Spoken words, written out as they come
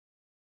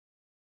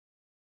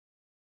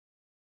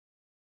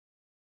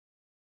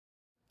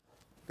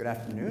Good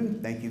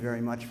afternoon. Thank you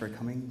very much for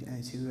coming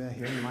to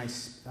hearing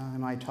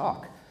my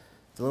talk.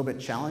 It's a little bit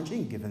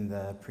challenging given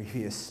the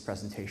previous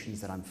presentations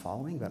that I'm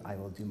following, but I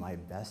will do my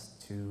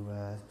best to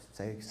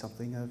say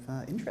something of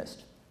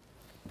interest.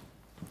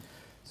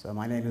 So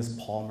my name is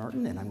Paul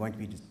Merton, and I'm going to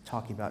be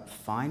talking about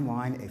fine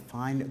wine, a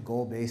fine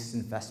goal-based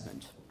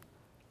investment.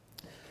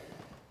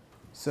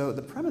 So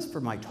the premise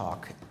for my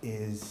talk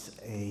is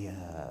a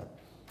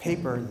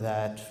paper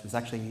that was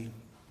actually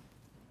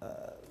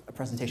a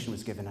presentation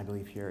was given, I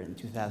believe, here in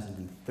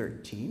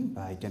 2013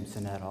 by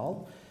Dimson et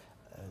al.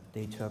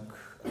 They took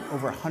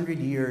over 100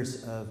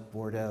 years of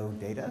Bordeaux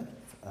data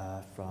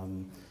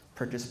from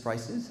purchase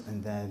prices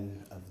and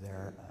then of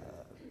their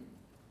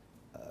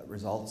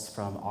results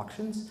from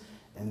auctions,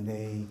 and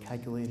they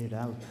calculated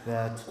out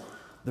that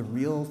the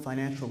real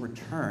financial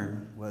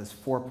return was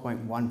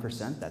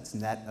 4.1%, that's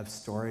net of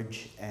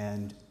storage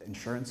and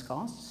insurance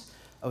costs.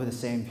 Over the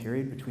same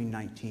period between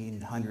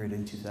 1900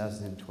 and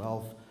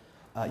 2012,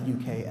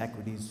 UK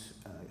equities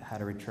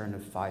had a return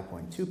of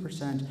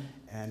 5.2%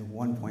 and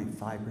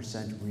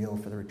 1.5% real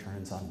for the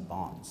returns on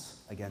bonds.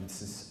 Again,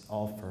 this is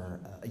all for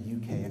a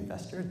UK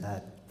investor.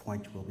 That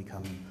point will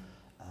become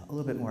a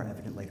little bit more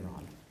evident later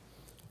on.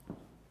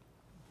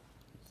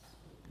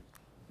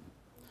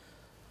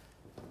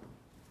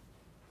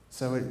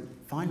 So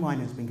fine wine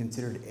has been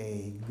considered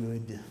a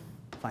good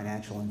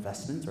financial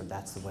investment, or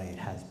that's the way it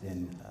has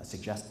been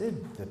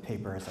suggested. The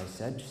paper, as I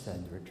said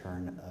the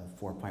return of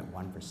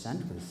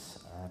 4.1% was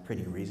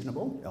pretty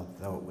reasonable,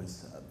 although it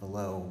was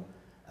below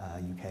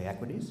UK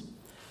equities.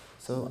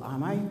 So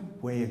my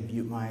way of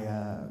view,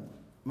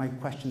 my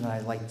question that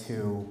I like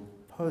to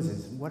pose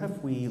is, what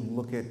if we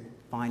look at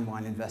fine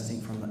wine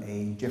investing from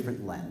a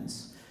different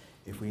lens?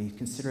 If we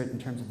consider it in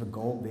terms of a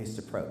goal-based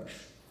approach.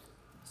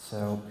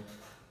 So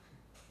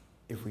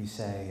if we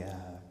say,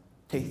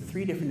 take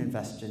three different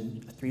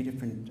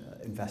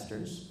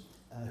investors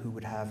who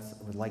would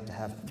like to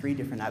have three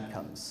different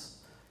outcomes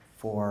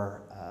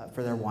for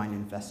their wine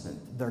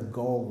investment. Their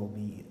goal will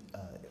be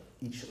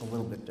each a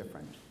little bit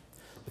different.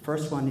 The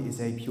first one is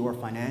a pure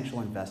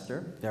financial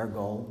investor. Their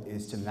goal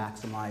is to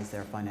maximize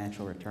their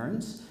financial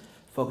returns,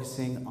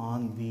 focusing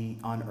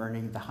on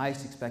earning the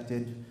highest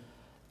expected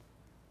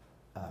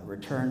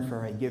return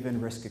for a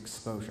given risk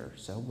exposure,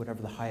 so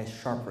whatever the highest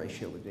Sharpe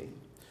ratio would be.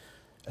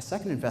 A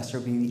second investor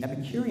would be the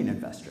Epicurean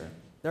investor.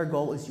 Their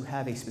goal is to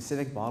have a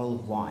specific bottle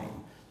of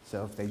wine.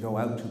 So if they go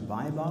out to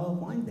buy a bottle of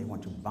wine, they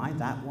want to buy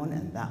that one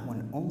and that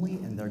one only,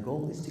 and their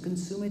goal is to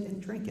consume it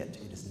and drink it.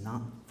 It is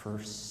not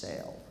for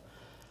sale.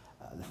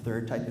 The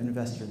third type of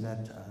investor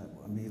that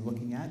we'll be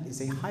looking at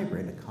is a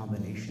hybrid, a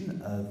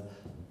combination of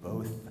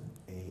both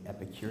an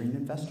Epicurean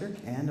investor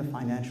and a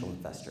financial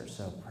investor.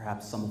 So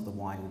perhaps some of the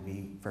wine will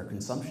be for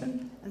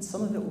consumption, and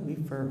some of it will be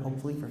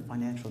hopefully for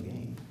financial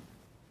gain.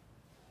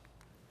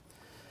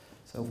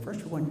 So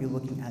first we're going to be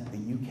looking at the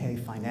UK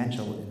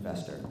financial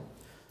investor.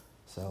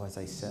 So as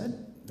I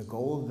said, the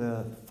goal of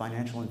the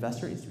financial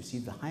investor is to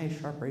receive the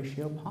highest Sharpe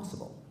ratio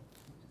possible.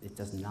 It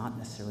does not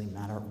necessarily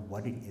matter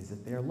what it is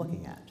that they're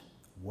looking at.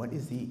 What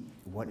is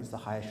the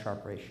highest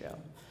Sharpe ratio?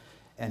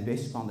 And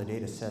based upon the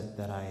data set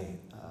that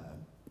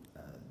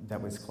that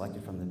was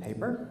collected from the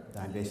paper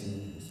that I'm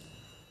basing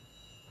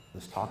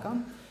this talk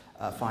on,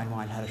 fine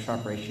wine had a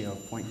Sharpe ratio of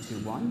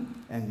 0.21,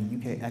 and the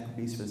UK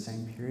equities for the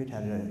same period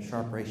had a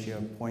Sharpe ratio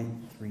of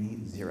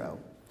 0.30.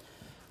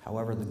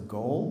 However, the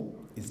goal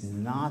is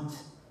not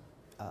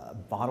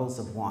bottles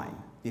of wine.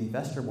 The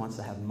investor wants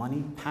to have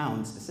money,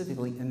 pounds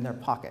specifically, in their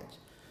pocket.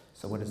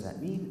 So what does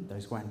that mean?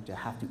 They're going to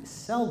have to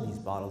sell these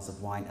bottles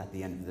of wine at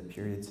the end of the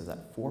period, so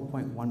that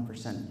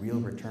 4.1% real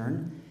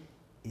return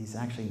is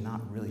actually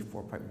not really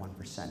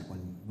 4.1%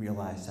 when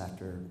realized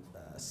after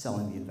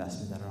selling the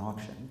investment at an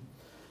auction.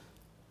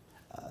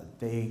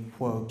 They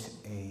quote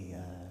a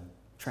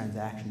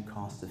transaction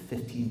cost of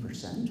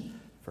 15%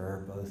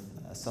 for both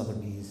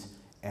Sotheby's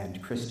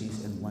and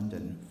Christie's in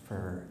London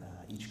for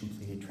each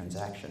completed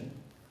transaction.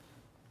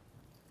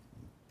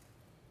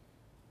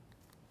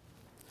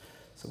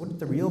 So what is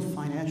the real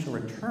financial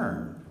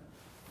return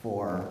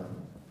for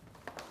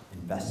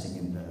investing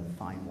in the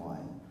fine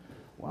wine?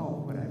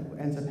 Well, what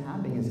ends up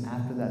happening is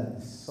after that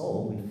is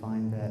sold, we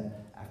find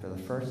that after the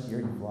first year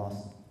you've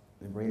lost,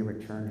 the rate of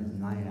return is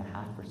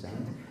 9.5%.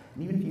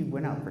 And even if you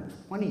went out for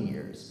 20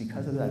 years,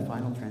 because of that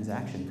final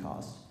transaction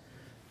cost,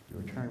 the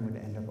return would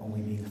end up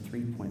only being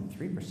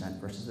 3.3%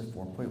 versus a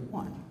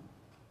 4.1%.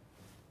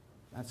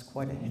 That's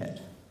quite a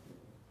hit.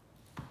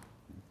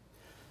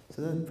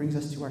 So that brings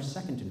us to our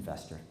second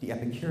investor, the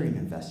Epicurean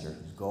investor,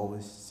 whose goal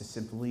is to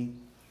simply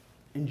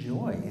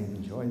enjoy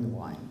the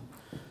wine.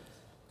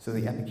 So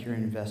the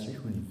Epicurean investor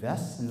who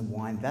invests in the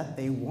wine that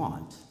they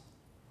want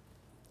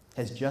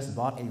has just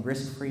bought a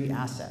risk-free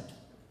asset.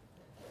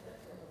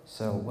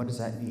 So what does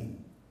that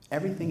mean?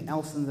 Everything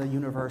else in the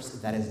universe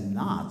that is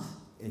not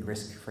a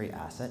risk-free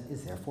asset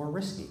is therefore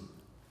risky.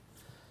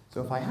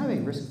 So if I have a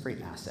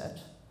risk-free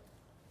asset,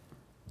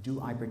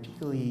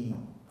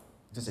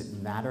 does it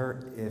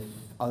matter if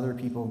other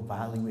people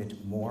value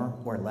it more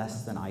or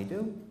less than I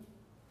do?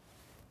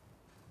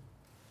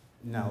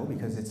 No,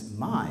 because it's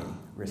my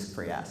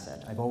risk-free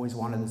asset. I've always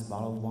wanted this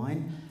bottle of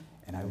wine,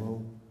 and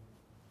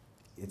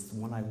it's the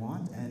one I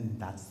want, and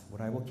that's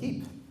what I will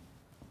keep.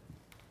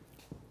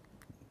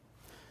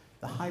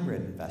 The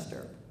hybrid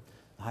investor.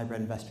 The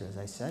hybrid investor, as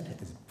I said,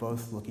 is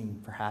both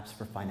looking perhaps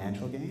for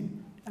financial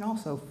gain and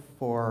also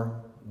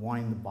for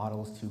wanting the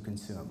bottles to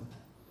consume.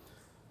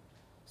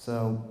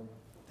 So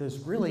there's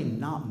really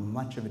not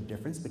much of a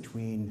difference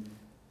between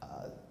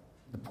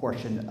the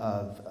portion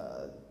of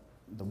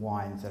the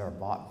wines that are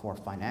bought for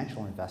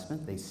financial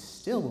investment. They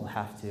still will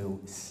have to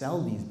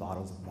sell these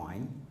bottles of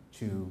wine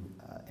to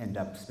end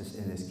up,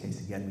 in this case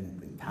again,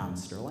 in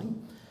pounds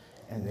sterling,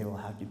 and they will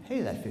have to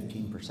pay that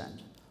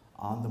 15%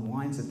 on the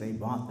wines that they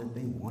bought that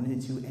they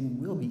wanted to and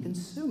will be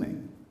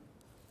consuming.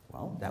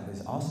 Well, that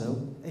was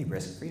also a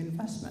risk-free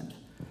investment.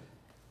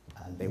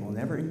 They will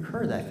never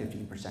incur that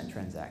 15%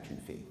 transaction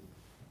fee.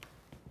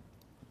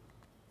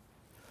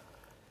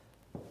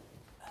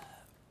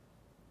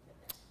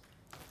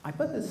 I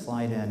put this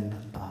slide in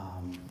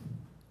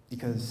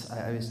because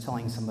I was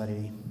telling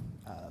somebody,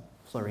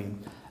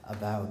 Florine,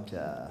 about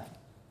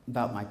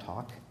my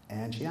talk,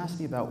 and she asked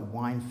me about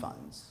wine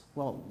funds.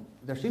 Well,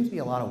 there seems to be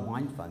a lot of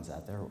wine funds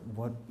out there.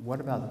 What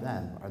about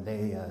them? Are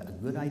they a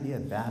good idea, a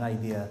bad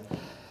idea?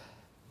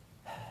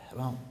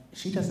 Well,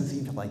 she doesn't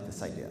seem to like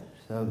this idea.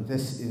 So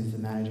this is the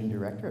managing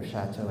director of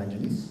Chateau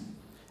Engines,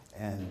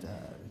 and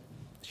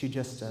she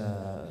just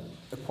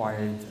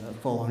acquired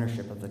full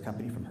ownership of the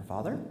company from her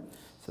father.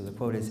 So the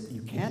quote is,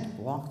 "You can't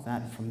block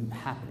that from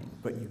happening,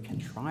 but you can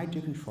try to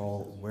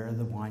control where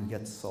the wine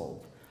gets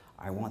sold.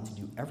 I want to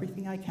do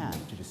everything I can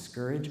to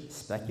discourage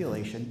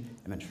speculation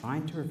and I'm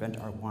trying to prevent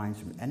our wines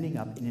from ending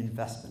up in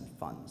investment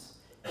funds.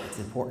 It's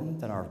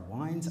important that our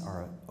wines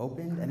are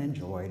opened and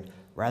enjoyed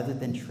rather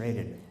than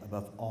traded.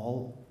 Above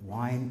all,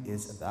 wine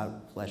is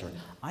about pleasure."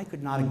 I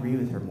could not agree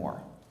with her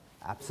more.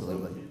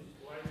 Absolutely.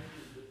 Why is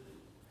she in business?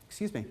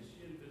 Excuse me. Is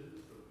she in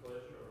business for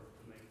pleasure or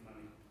to make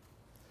money?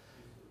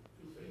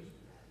 Two things.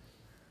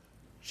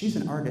 She's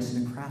an artist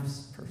and a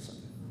crafts person.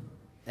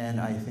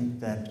 And I think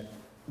that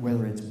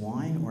whether it's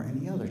wine or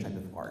any other type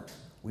of art,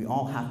 we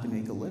all have to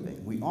make a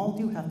living. We all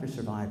do have to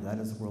survive. That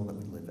is the world that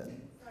we live in.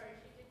 Sorry,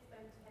 she did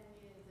spend 10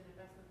 years in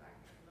investment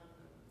banking in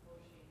London before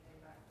she came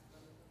back to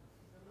London.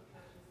 So I'm not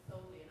sure she's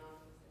solely an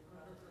artist and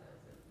crafts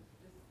person.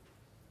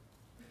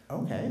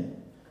 Okay.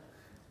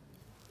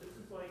 This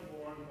is like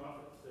Warren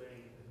Buffett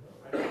saying,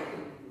 I don't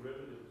do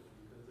derivatives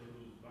because they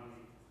lose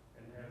money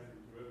and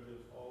having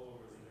derivatives all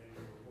over the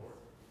annual report.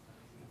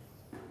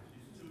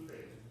 She's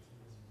two-faced.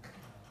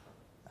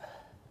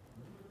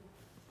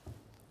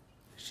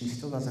 She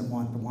still doesn't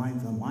want the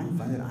wines in the wine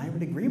fund, and I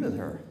would agree with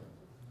her.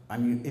 I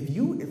mean, if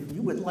you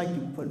would like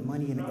to put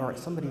money in, or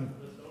somebody,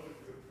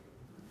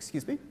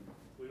 excuse me?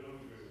 We don't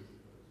agree with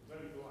you.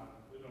 Let me go on.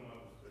 We don't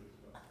want to speak.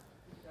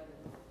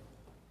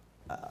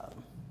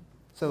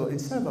 So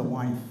instead of a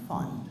wine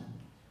fund,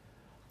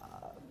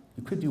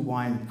 you could do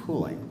wine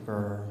pooling,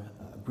 where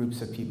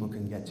groups of people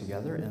can get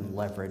together and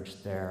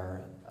leverage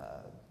their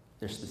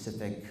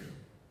specific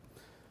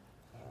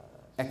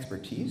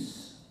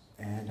expertise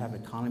and have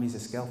economies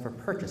of scale for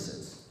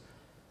purchases.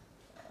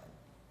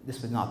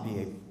 This would not be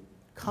a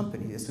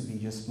company, this would be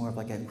just more of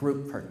like a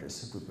group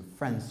purchase, a group of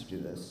friends to do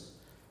this.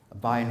 A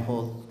buy and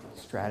hold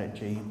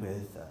strategy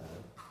with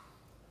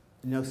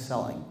no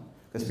selling,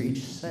 because for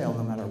each sale,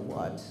 no matter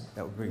what,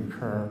 that would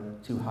incur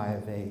too high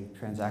of a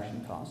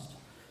transaction cost.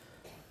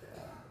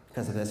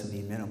 Because of this, it would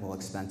be minimal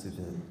expenses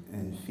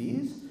and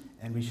fees,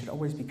 and we should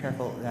always be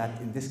careful that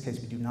in this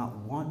case, we do not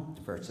want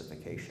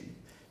diversification.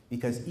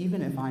 Because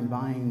even if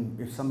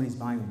somebody's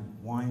buying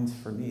wines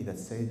for me that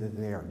say that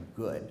they are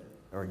good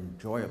or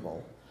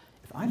enjoyable,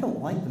 if I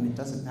don't like them, it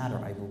doesn't matter.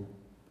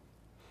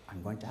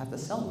 I'm going to have to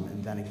sell them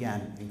and then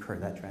again incur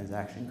that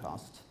transaction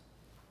cost.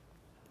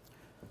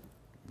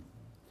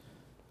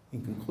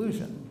 In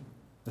conclusion,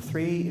 the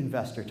three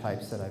investor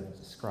types that I've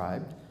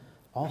described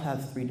all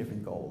have three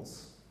different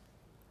goals.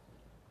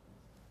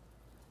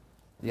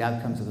 The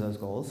outcomes of those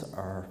goals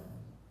are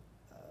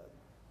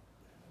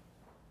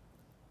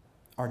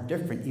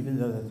different, even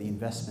though the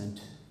investment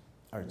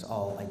it's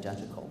all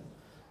identical.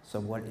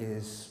 So what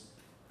is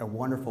a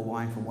wonderful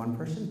wine for one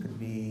person could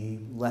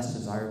be less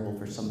desirable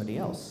for somebody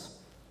else.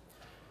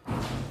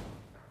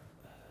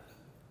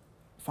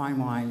 Fine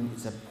wine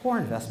is a poor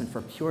investment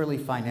for purely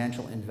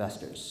financial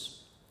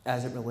investors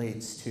as it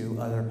relates to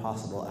other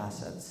possible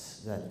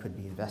assets that could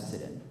be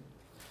invested in.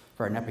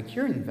 For an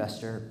Epicurean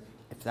investor,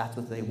 if that's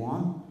what they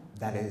want,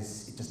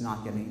 it does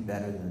not get any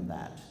better than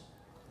that.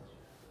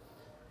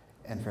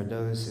 And for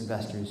those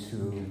investors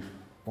who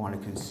want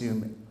to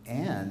consume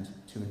and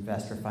to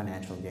invest for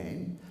financial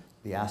gain,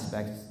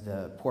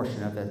 the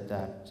portion of it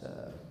that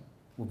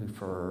will be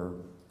for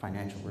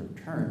financial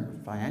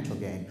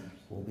gain,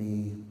 will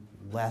be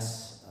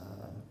less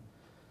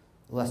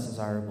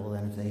desirable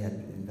than if they had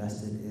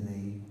invested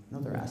in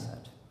another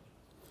asset,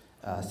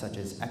 such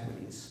as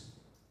equities.